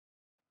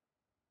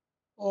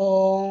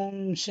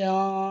ॐ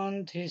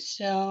शान्ति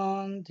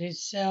शान्ति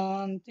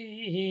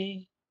शान्तिः।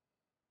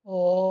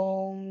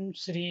 ॐ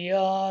श्री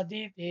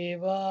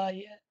आदिदेवाय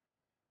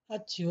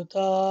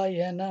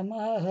अच्युताय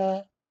नमः।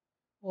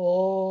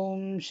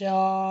 ॐ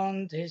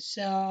शान्ति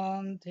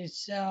शान्ति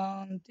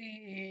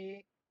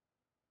शान्तिः.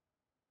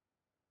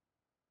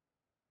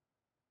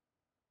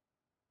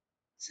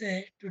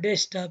 So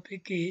today's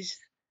topic is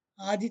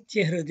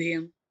Aditya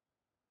Hridayam.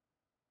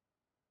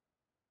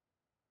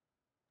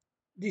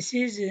 This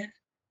is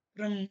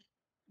from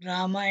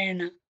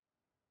Ramayana.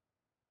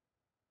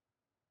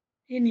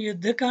 In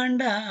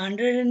Yuddhakanda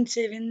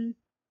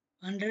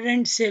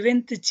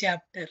 107th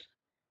chapter,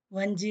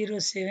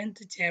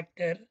 107th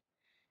chapter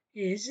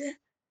is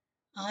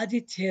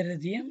Aditya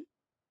Hridayam,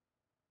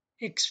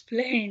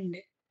 explained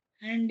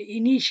and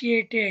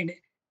initiated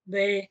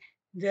by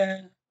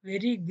the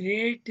very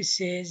great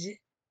sage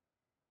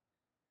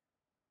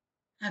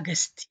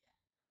Agastya.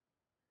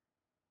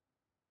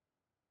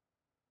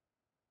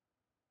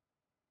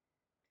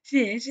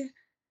 Sage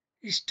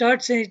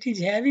starts, it is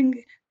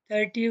having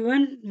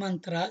 31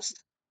 mantras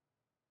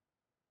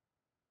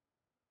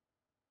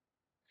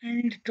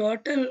and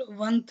total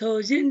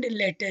 1000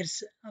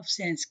 letters of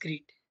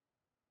Sanskrit.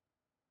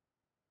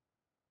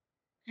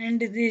 And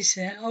this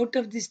out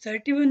of these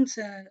 31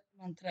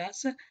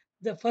 mantras,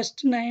 the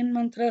first 9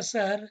 mantras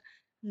are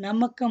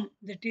Namakam,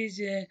 that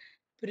is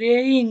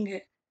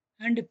praying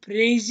and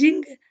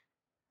praising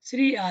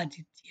Sri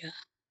Aditya.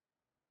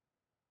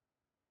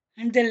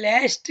 And the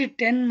last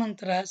 10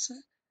 mantras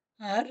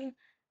are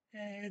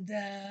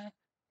the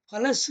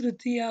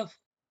Phalasruti of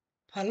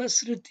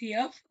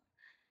Aditya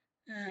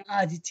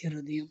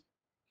Hridayam.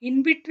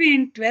 In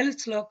between 12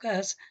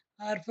 slokas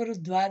are for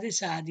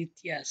Dvadas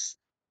Adityas.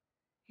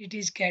 It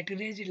is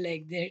categorized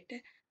like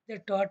that. The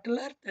total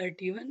are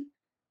 31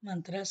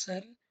 mantras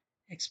are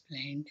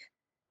explained.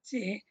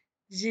 See,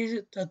 this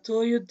is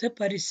Tato Yuddha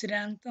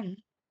Parisrantam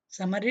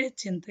Samare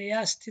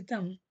Chintaya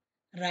Sthitam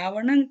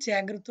Ravanan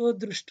Chagrato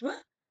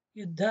Društva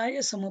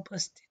Yuddhaya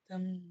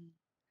Samupastitam.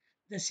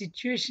 The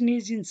situation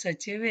is in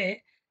such a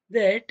way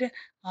that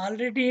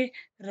already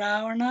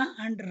Ravana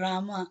and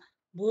Rama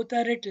both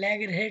are at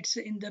loggerheads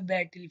in the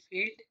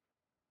battlefield.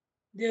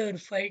 They are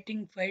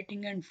fighting,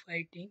 fighting, and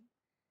fighting.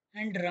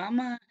 And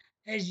Rama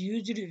has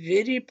used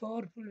very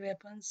powerful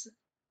weapons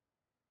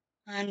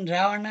on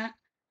Ravana.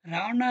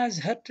 Ravana is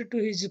hurt to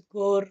his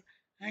core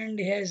and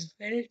has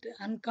felt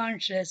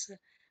unconscious.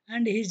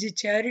 And his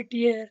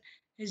charioteer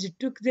has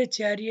took the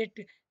chariot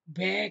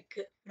back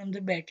from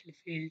the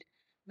battlefield.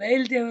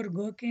 While they were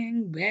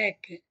going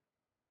back,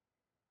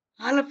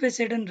 all of a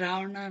sudden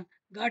Ravana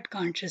got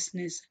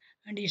consciousness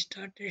and he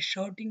started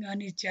shouting on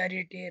his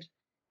charioteer,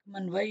 "Come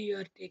on, why you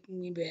are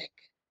taking me back?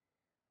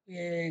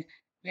 A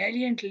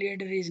valiant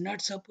leader is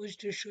not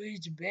supposed to show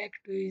his back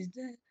to his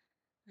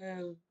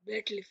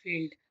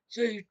battlefield.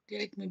 So you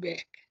take me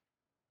back.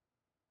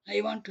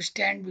 I want to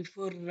stand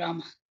before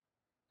Rama."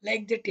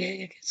 Like that,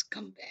 he has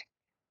come back.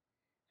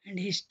 And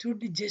he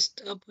stood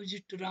just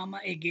opposite to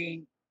Rama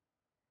again.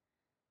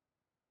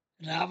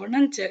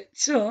 Ravanan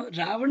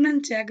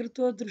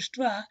Chagrato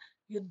Društva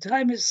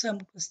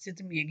Yuddhamisam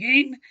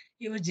again.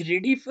 He was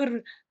ready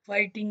for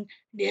fighting.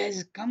 He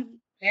has come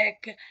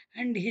back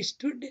and he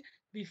stood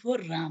before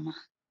Rama.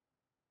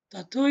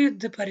 Tato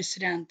Yuddha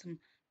Parisrantam.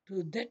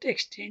 To that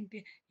extent,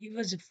 he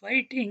was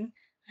fighting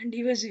and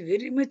he was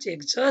very much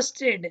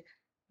exhausted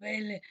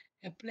while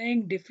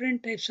applying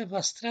different types of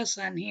astras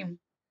on him.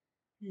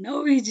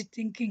 Now he is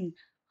thinking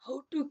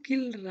how to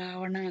kill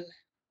Ravana.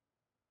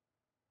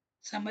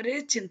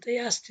 Samare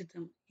Chintaya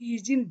Sthitam. He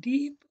is in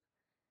deep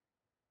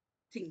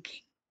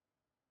thinking.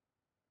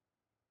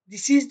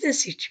 This is the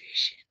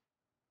situation.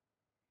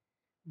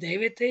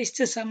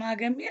 Daivataiश्च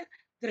समागम्य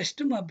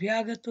द्रष्टुम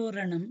अभ्यागतो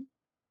रणम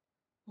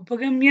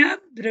उपगम्य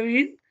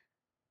ब्रवीण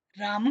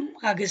रामम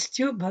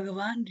अगस्त्यो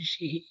भगवान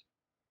ऋषि.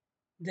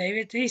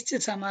 दैवतैश्च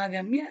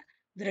समागम्य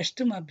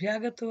द्रष्टुम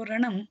अभ्यागतो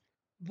रणम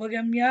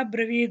उपगम्य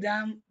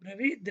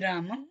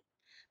ब्रवीद्रामम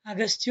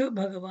अगस्त्यो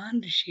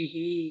भगवान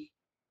ऋषि.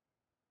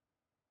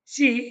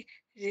 See,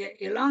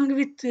 along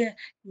with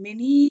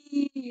many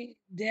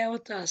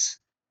devatas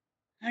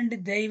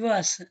and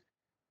devas,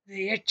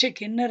 the Yaksha,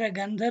 Kinnara,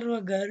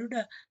 Gandharva,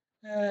 Garuda,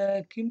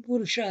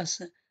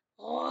 Kimpurushas,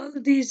 all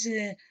these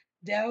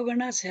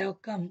Devaganas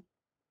have come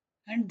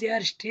and they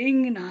are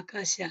staying in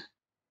Akasha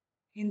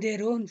in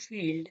their own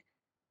field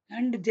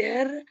and they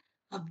are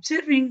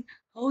observing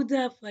how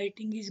the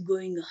fighting is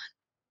going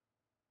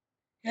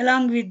on.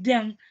 Along with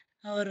them,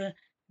 our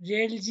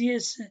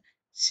religious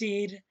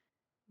seer,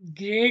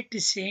 great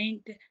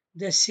saint,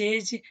 the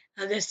sage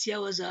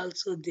Agastya was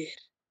also there.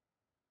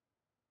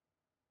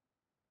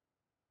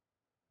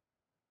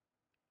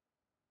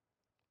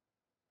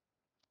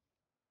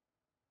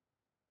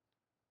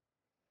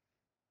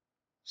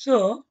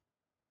 So,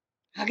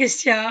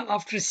 Agastya,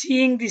 after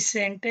seeing this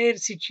entire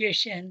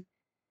situation,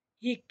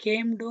 he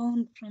came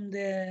down from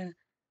the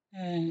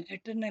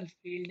eternal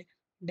field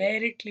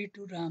directly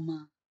to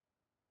Rama.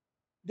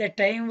 The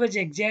time was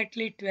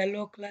exactly 12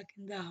 o'clock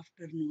in the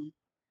afternoon.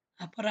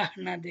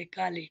 Aparahna they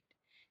call it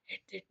at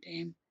that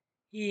time.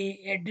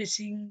 He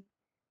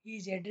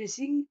is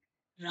addressing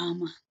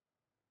Rama.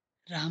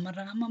 Rama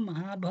Rama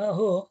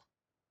Mahabaho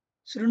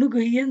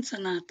Srunuguhyan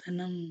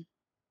Sanatanam.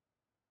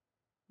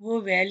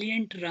 O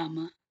valiant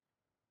Rama.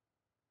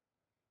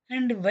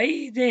 And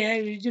why they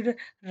have used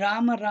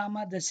Rama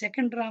Rama? The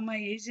second Rama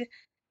is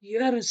you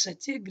are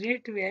such a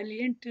great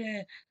valiant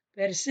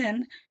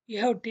person. You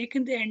have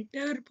taken the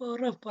entire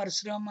power of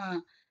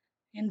Parshurama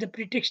in the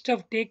pretext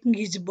of taking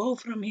his bow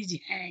from his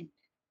hand.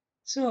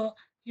 So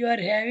you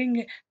are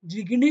having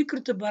Dvigini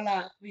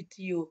Bala with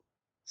you.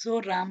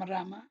 So Rama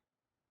Rama,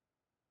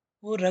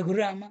 O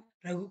Raghurama,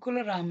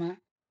 Raghukula Rama,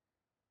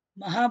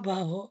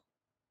 Mahabaho,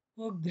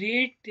 O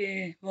great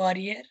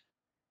warrior,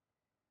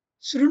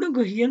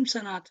 Srunuguhyam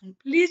Sanatan,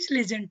 please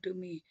listen to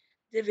me.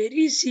 The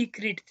very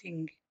secret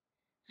thing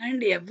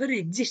and ever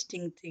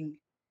existing thing.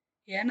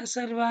 Yana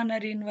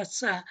Sarvanarin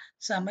Vasa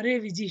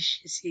Samare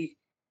Vijishyasi.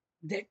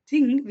 That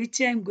thing which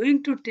I am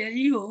going to tell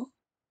you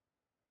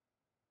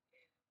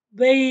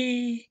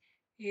by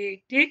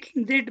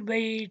taking that,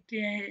 by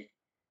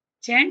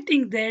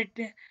chanting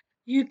that,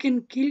 you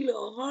can kill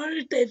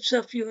all types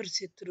of your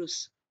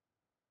Shatrus.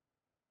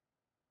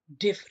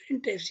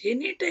 Different types.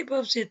 Any type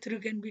of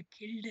Shatru can be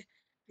killed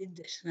with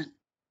this one.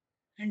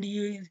 And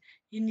you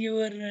in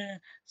your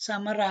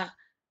samara,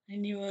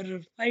 in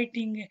your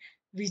fighting,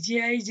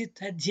 Vijaya is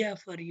tadhya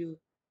for you.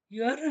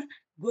 You are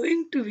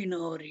going to win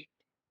over it.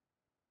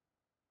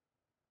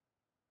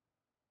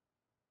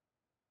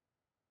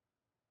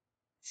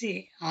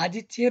 See,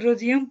 Aditya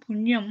Hridayam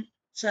Punyam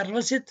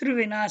Sarvasatru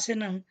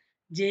Vinasanam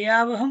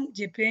Jayavaham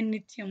Japen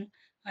Nityam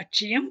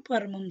Akshayam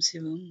Paramam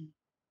Sivam.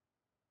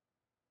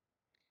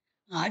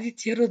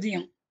 Aditya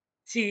Hridayam.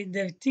 See,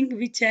 the thing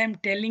which I am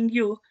telling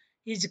you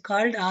is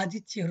called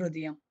Aditya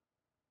Hridayam.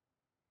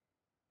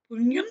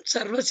 Punyam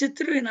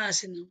Sarvasatru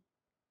Vinasanam,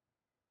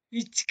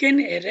 which can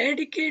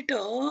eradicate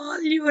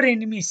all your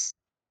enemies.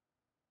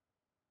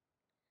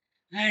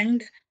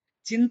 And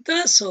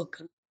Chinta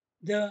Soka,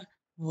 the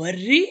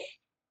worry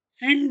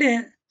and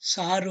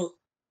sorrow,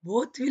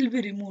 both will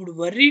be removed.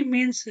 Worry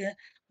means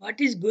what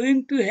is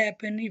going to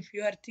happen if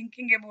you are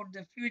thinking about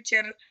the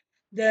future.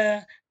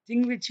 The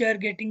thing which you are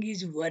getting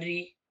is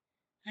worry.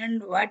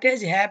 And what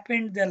has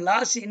happened, the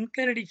loss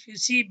incurred, if you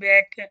see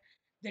back,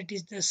 that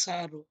is the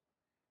sorrow.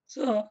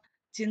 So,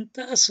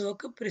 Chinta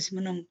Soka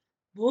Prismanam,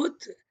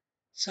 both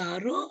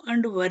sorrow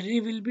and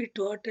worry will be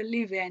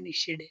totally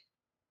vanished.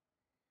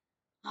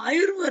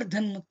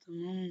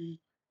 Ayurvardhanmatam.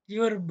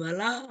 Your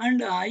bala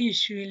and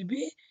ayush will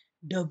be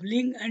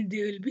doubling and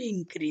they will be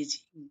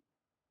increasing.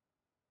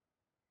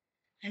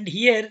 And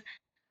here,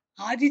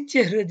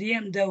 Aditya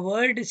Hridayam, the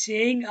word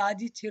saying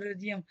Aditya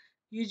Hridayam,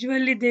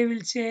 usually they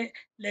will say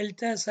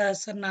Lalita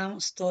Sahasranama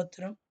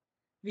Stotram,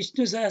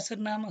 Vishnu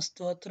Sahasranama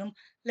Stotram,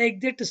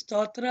 like that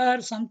Stotra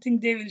or something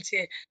they will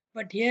say.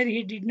 But here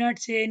he did not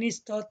say any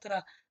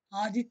Stotra.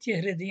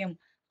 Aditya Hridayam.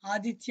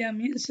 Aditya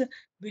means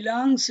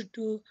belongs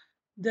to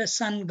the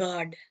sun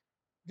god,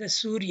 the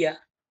Surya.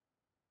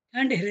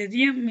 And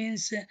Hridayam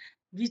means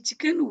which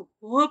can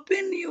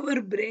open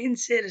your brain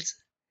cells,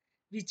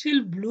 which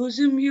will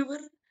blossom your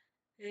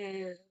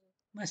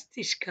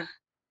Mastishka.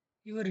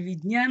 Your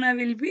Vijnana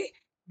will be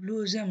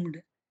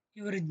blossomed.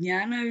 Your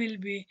Jnana will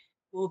be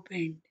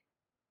opened.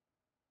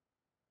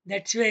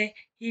 That's why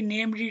he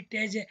named it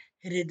as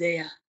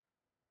Hridaya.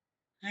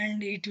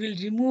 And it will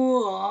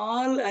remove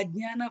all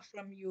ajnana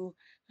from you,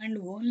 and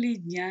only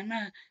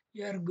jnana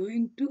you are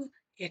going to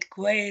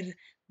acquire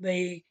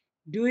by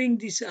doing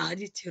this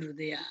Aditya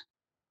Hridaya.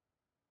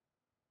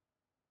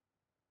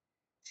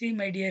 See,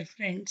 my dear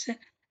friends,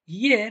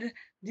 here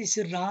this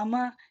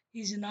Rama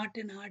is not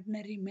an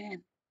ordinary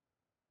man.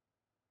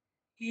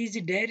 He is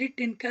a direct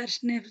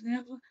incarnation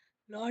of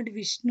Lord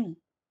Vishnu.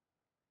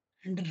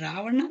 And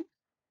Ravana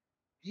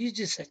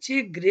is such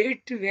a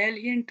great,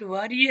 valiant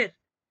warrior.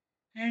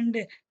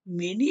 And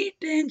many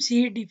times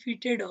he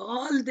defeated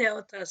all the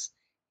avatars,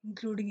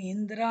 including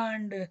Indra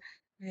and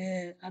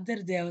other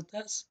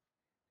devatas.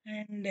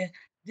 And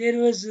there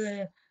was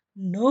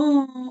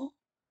no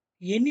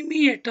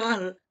enemy at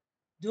all.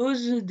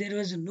 There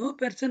was no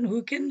person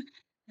who can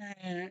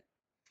uh,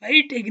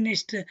 fight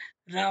against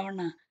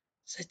Ravana.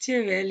 Such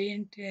a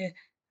valiant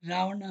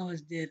Ravana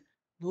was there.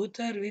 Both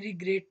are very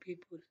great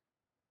people.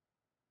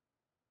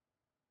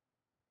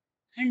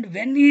 And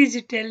when he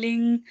is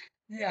telling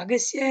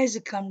Agastya has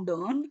come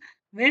down,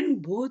 when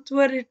both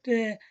were at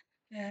the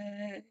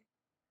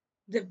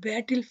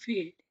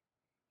battlefield,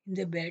 in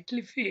the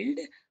battlefield,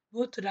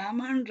 both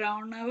Rama and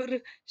Ravana were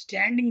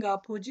standing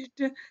opposite,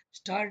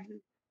 start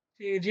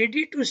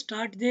ready to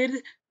start their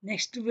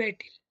next battle.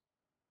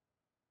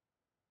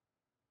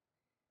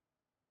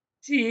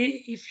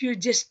 See, if you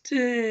just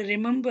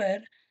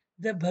remember,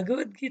 the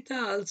Bhagavad Gita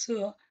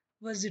also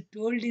was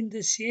told in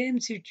the same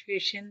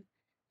situation,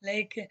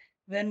 like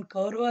when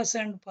Kauravas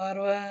and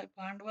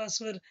Pandavas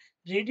were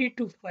ready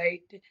to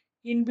fight.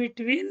 In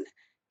between,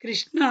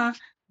 Krishna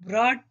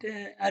brought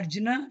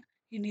Arjuna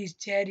in his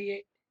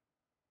chariot,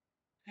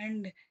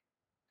 and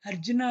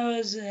Arjuna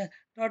was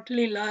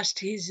totally lost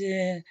his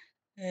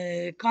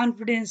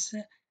confidence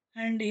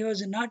and he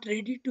was not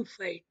ready to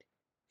fight.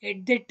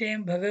 At that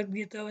time, Bhagavad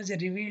Gita was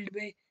revealed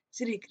by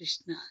Sri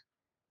Krishna.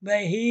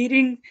 By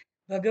hearing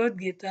Bhagavad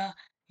Gita,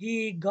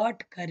 he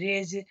got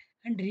courage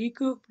and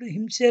recouped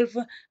himself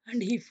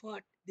and he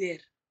fought there.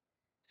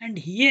 And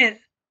here,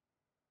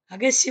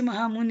 Agastya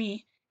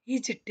Mahamuni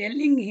is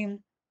telling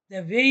him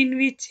the way in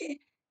which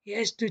he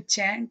has to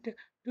chant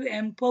to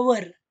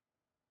empower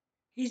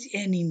his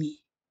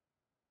enemy.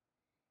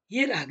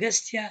 Here,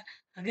 Agastya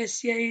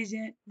is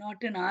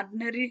not an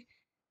ordinary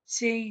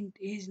saint,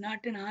 he is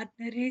not an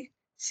ordinary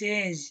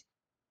sage.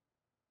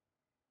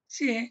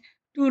 See,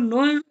 to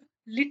know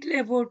little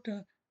about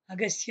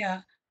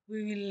Agastya,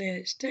 we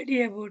will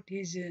study about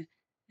his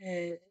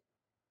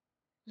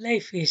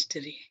life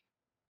history.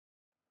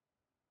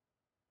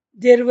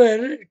 There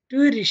were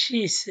two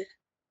rishis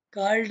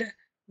called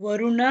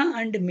Varuna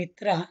and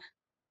Mitra.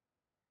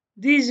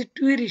 These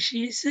two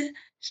rishis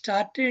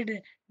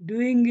started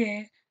doing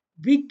a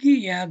big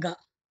yaga.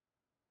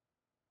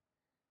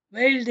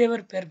 While they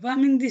were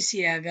performing this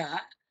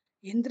yaga,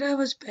 Indra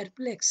was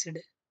perplexed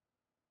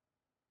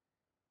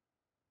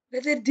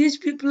whether these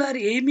people are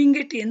aiming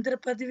at Indra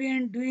Padvi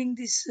and doing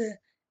this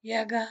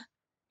yaga.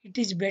 It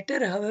is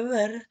better,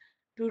 however,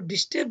 to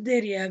disturb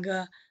their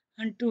yaga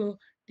and to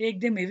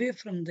take them away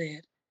from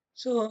there.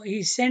 So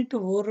he sent to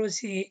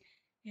Vorosi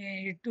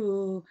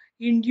to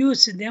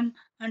induce them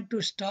and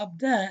to stop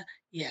the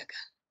yaga.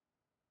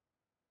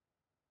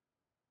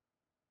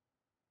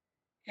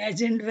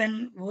 As and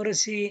when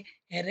Vorosi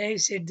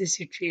arrives at the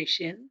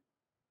situation,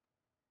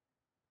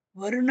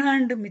 Varuna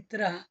and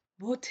Mitra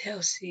both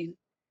have seen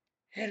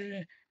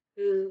her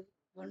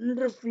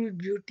wonderful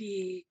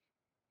beauty.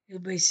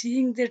 By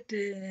seeing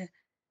that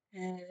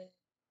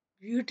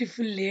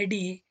beautiful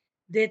lady,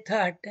 they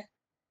thought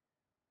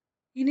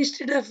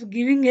instead of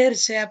giving her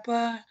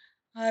sapa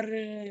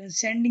or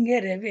sending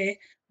her away,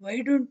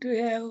 why don't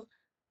you have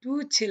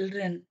two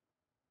children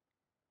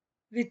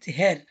with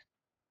her?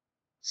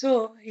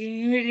 So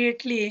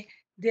immediately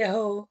they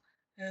have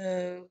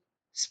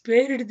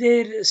spared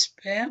their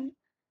sperm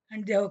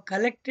and they have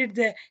collected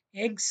the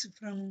eggs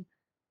from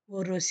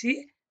Orosi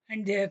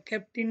and they have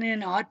kept in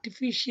an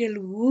artificial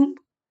womb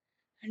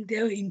and they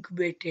have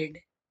incubated.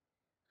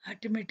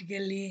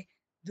 Automatically,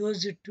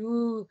 those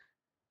two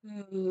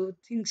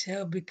things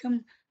have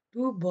become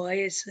two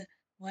boys.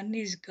 One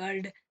is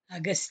called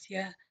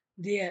Agastya,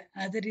 the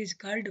other is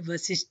called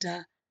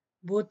Vasistha.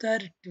 Both are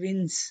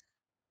twins.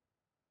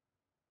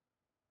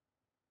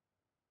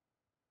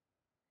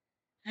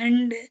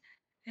 And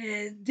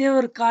they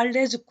were called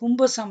as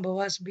Kumbha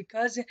Sambhavas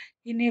because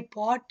in a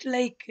pot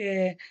like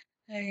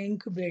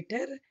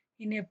incubator,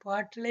 in a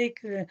pot like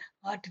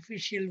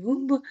artificial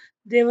womb,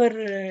 they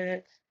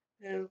were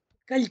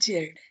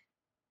cultured.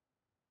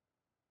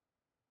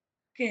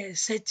 Okay,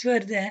 such were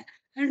the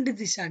and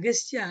this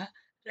Agastya,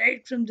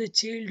 right from the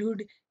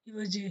childhood, he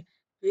was a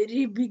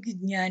very big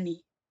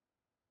jnani.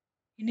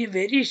 In a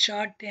very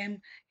short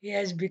time, he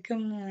has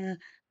become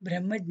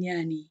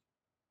Brahmajnani.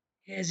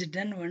 He has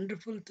done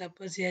wonderful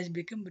tapas. He has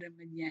become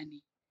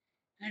Brahmajnani,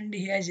 and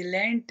he has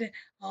learnt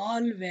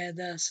all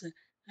Vedas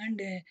and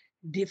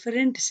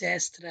different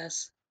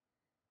Shastras.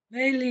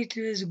 While it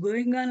was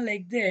going on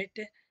like that,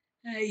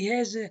 he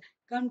has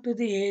come to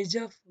the age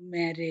of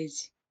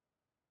marriage.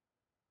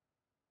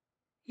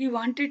 He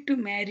wanted to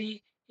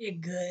marry a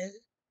girl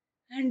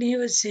and he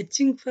was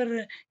searching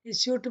for a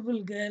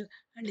suitable girl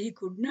and he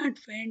could not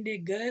find a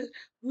girl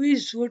who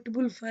is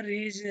suitable for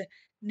his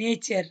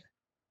nature.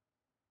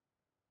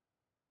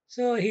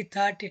 So he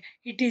thought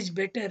it is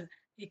better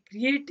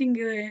creating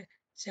a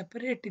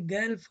separate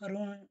girl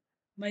for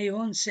my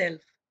own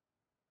self.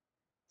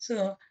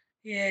 So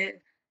yeah,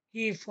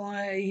 he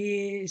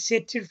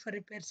searched for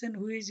a person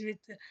who is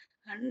with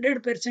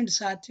 100%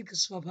 sattvic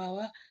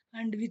swabhava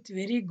and with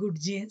very good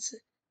genes.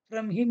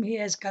 From him he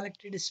has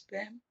collected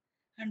sperm,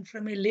 and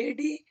from a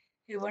lady,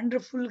 a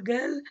wonderful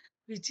girl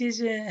which is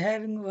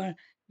having a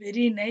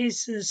very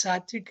nice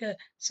sattvic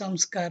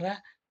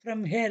samskara.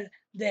 From her,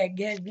 the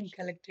egg has been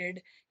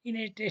collected in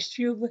a test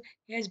tube.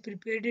 He has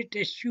prepared a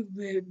test tube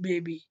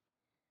baby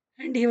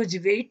and he was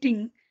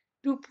waiting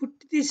to put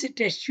this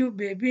test tube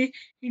baby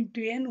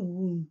into an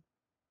womb.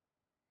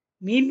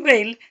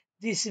 Meanwhile,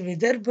 this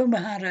Vidarbha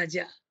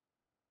Maharaja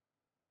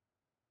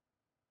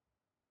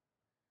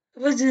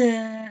was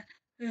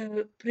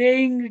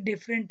praying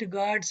different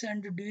gods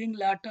and doing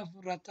lot of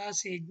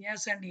vratas,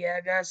 yajnas and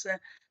yagas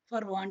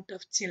for want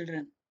of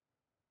children.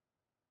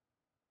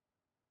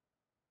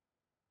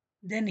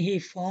 Then he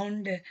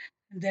found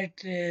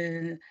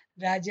that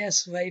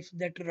Raja's wife,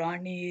 that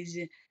Rani, is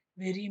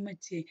very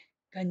much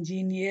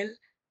congenial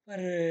for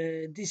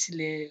this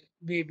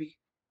baby.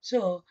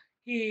 So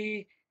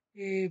he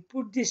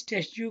put this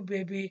test tube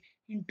baby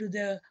into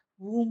the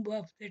womb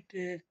of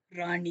that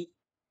Rani,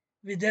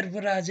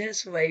 Vidarbha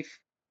Raja's wife.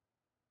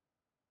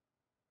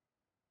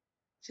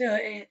 So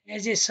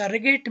as a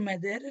surrogate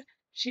mother,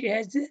 she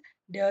has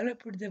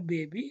developed the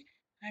baby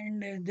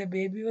and the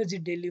baby was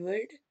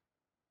delivered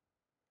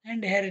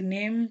and her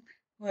name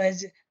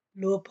was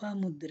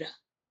Lopamudra.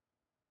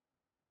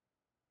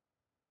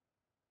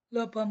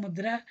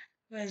 Lopamudra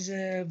was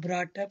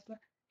brought up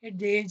at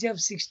the age of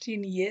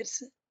 16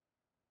 years.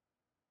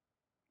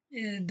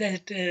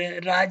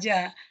 That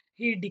Raja,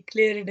 he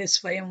declared a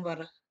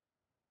Swayamvara.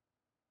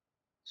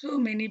 So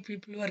many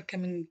people were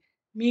coming.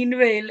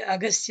 Meanwhile,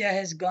 Agastya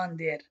has gone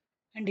there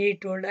and he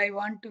told, I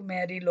want to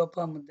marry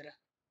Lopamudra.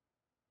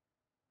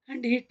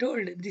 And he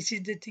told, this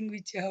is the thing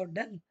which I have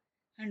done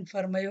and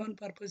for my own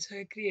purpose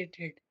I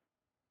created.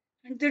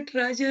 And that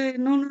Raja,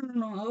 no, no, no,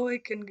 no, how I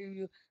can give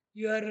you?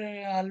 You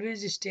are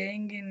always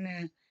staying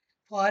in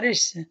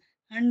forests.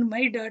 And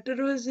my daughter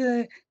was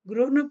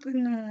grown up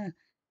in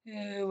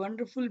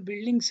wonderful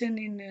buildings and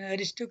in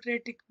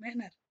aristocratic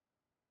manner.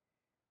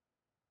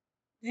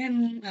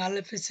 Then all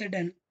of a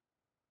sudden,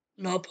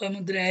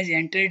 Lopamudra has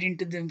entered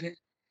into the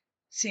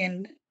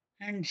scene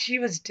and she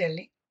was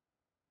telling,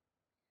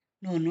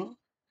 no, no,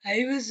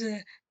 I was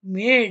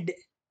made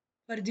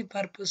for the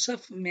purpose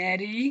of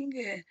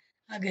marrying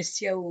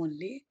Agastya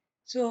only.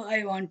 So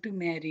I want to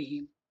marry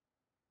him.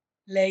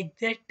 Like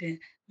that,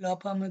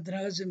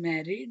 Lopamudra was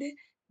married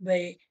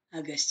by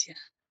Agastya.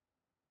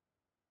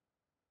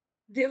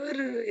 They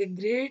were a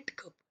great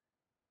couple.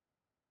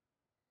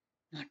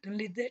 Not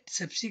only that,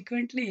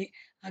 subsequently,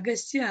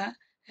 Agastya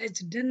has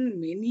done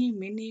many,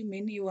 many,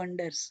 many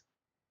wonders.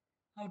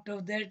 Out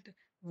of that,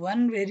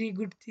 one very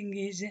good thing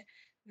is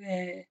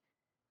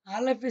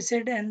all of a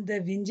sudden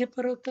the Vindhya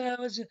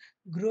was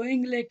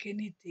growing like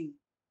anything.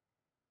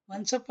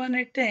 Once upon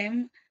a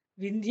time,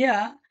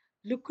 Vindhya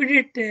looked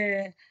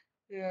at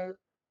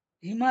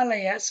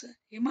Himalayas.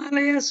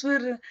 Himalayas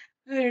were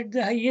at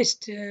the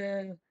highest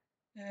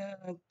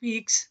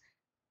peaks.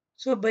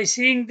 So by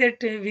seeing that,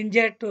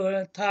 Vindhya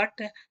thought,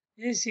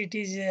 yes, it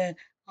is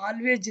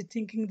always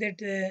thinking that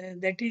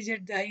that is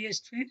at the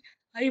highest point.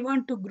 I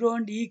want to grow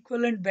and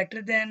equal and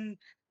better than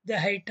the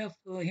height of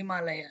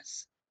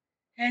Himalayas.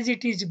 As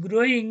it is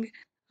growing,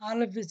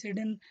 all of a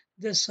sudden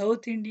the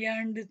South India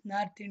and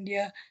North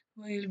India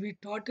will be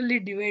totally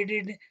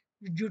divided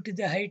due to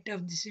the height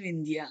of this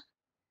Vindhya.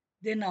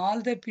 Then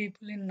all the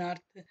people in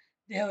North,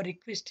 they have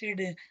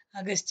requested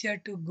Agastya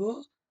to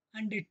go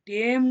and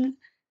tame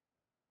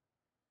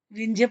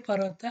Vindhya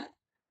Parvata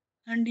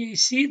and you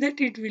see that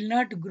it will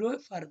not grow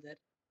further.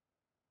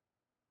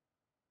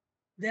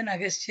 Then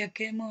Agastya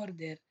came over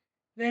there.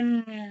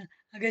 When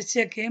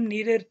Agastya came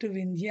nearer to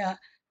Vindhya,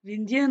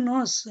 Vindhya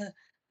knows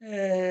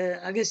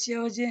Agastya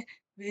was a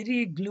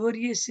very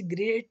glorious,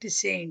 great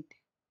saint.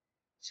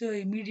 So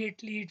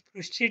immediately it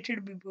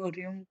prostrated before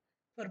him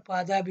for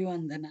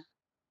Padabhivandana.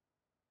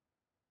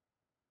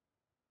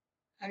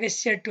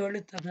 Agastya told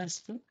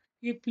Tadastu,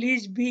 you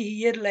please be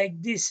here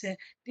like this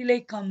till I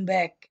come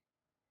back.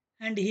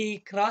 And he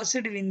crossed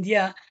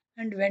Vindhya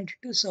and went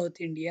to South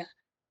India.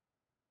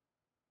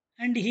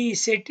 And he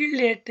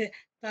settled at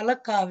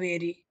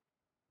Talakaveri,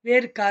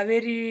 where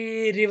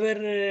Kaveri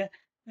river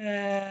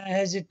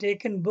has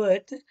taken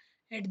birth.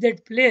 At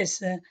that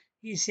place,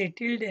 he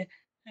settled.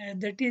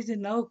 That is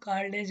now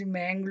called as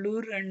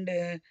Mangalore and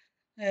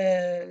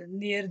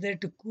near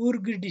that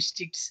Coorg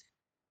districts,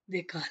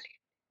 they call it.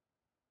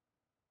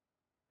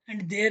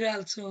 And there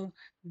also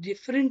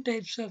different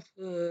types of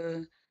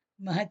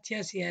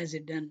Mahatyas he has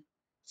done.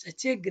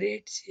 Such a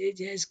great sage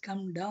has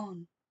come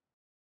down.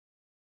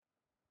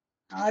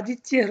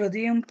 Aditya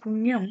Hridayam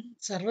Punyam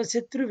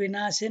Sarvasatru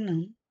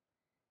Vinasanam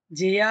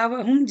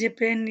Jayavaham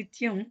Jape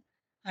Nityam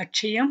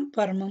Akshayam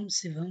Paramam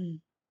Sivam.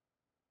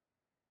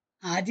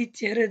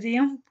 Aditya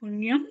Hridayam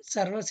Punyam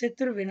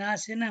Sarvasatru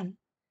Vinasanam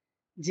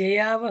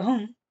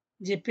Jayavaham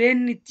Jape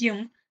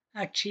Nityam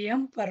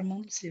Akshayam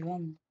Paramam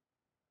Sivam.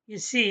 You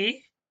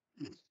see,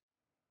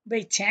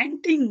 by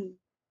chanting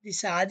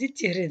this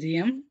Aditya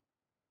Hridayam,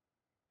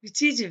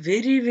 which is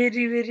very,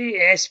 very,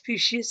 very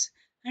auspicious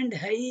and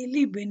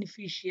highly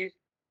beneficial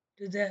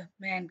to the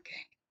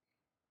mankind.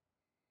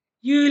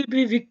 You will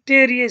be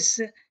victorious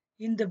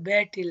in the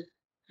battle.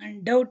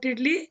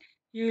 Undoubtedly,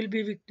 you will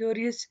be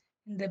victorious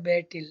in the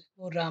battle,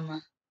 O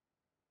Rama.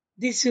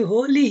 This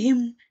holy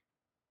hymn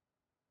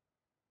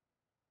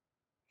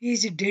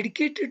is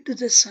dedicated to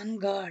the sun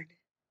god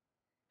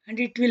and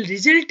it will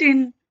result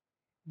in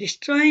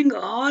destroying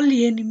all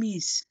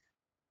enemies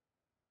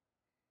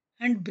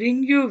and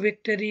bring you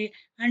victory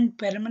and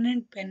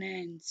permanent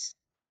penance.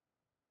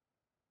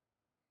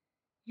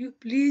 You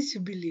please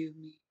believe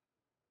me.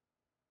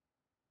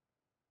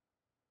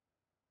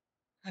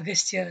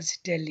 Agastya was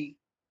telling.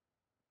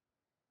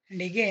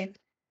 And again,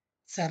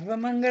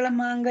 Sarvamangala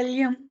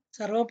Mangalyam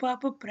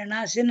Sarvapapa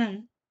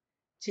Pranasinam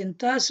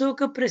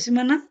Chintasoka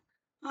Prasimanam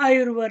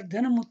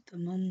Ayurvardhanam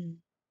Uttamam.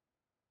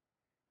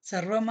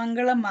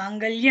 Sarvamangala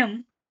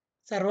Mangalyam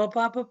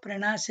Sarvapapa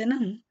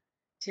Pranasinam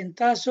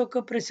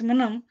Chintasoka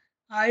Prasimanam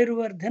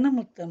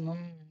Ayurvardhanam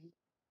Uttamam.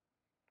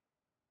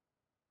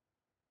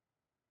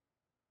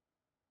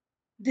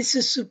 This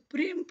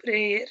supreme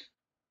prayer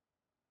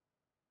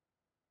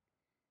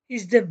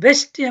is the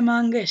best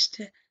amongst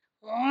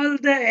all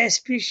the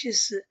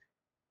auspicious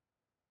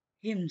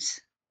hymns.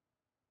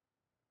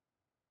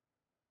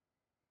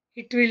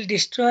 It will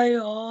destroy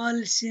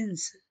all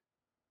sins,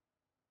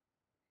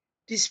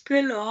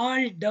 dispel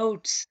all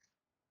doubts,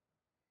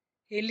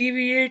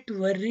 alleviate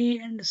worry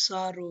and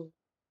sorrow,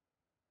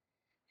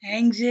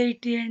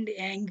 anxiety and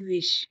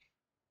anguish.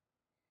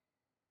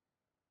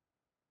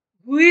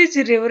 Who is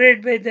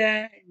revered by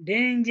the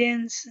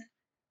denizens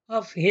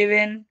of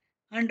heaven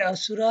and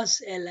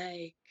asuras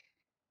alike.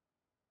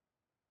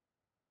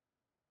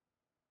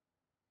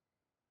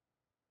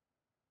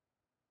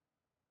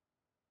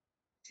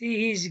 See,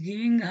 he is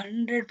giving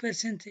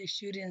 100%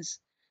 assurance.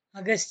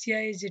 Agastya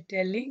is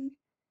telling,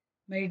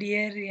 my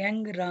dear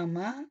young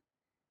Rama,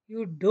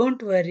 you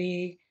don't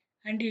worry,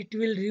 and it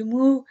will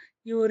remove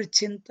your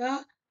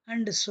chinta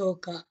and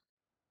soka.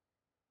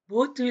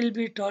 Both will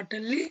be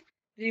totally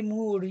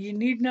removed. You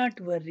need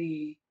not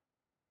worry.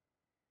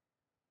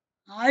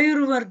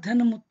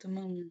 Ayurvardhanam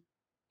uttamam.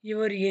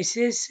 Your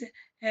yashes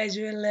as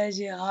well as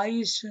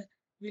ayush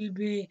will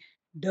be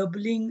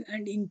doubling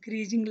and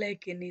increasing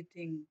like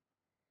anything.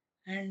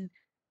 And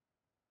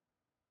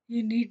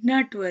you need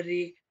not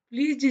worry.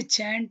 Please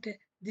chant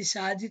this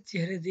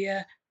Aditya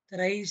Hridaya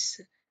thrice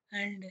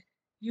and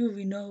you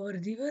win over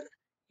your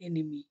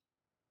enemy.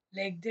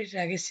 Like that,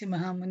 Ragasya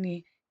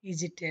Mahamuni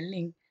is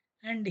telling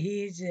and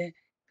he is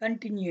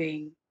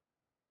continuing.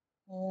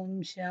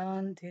 Om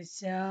Shanti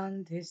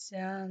Shanti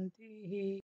Shanti.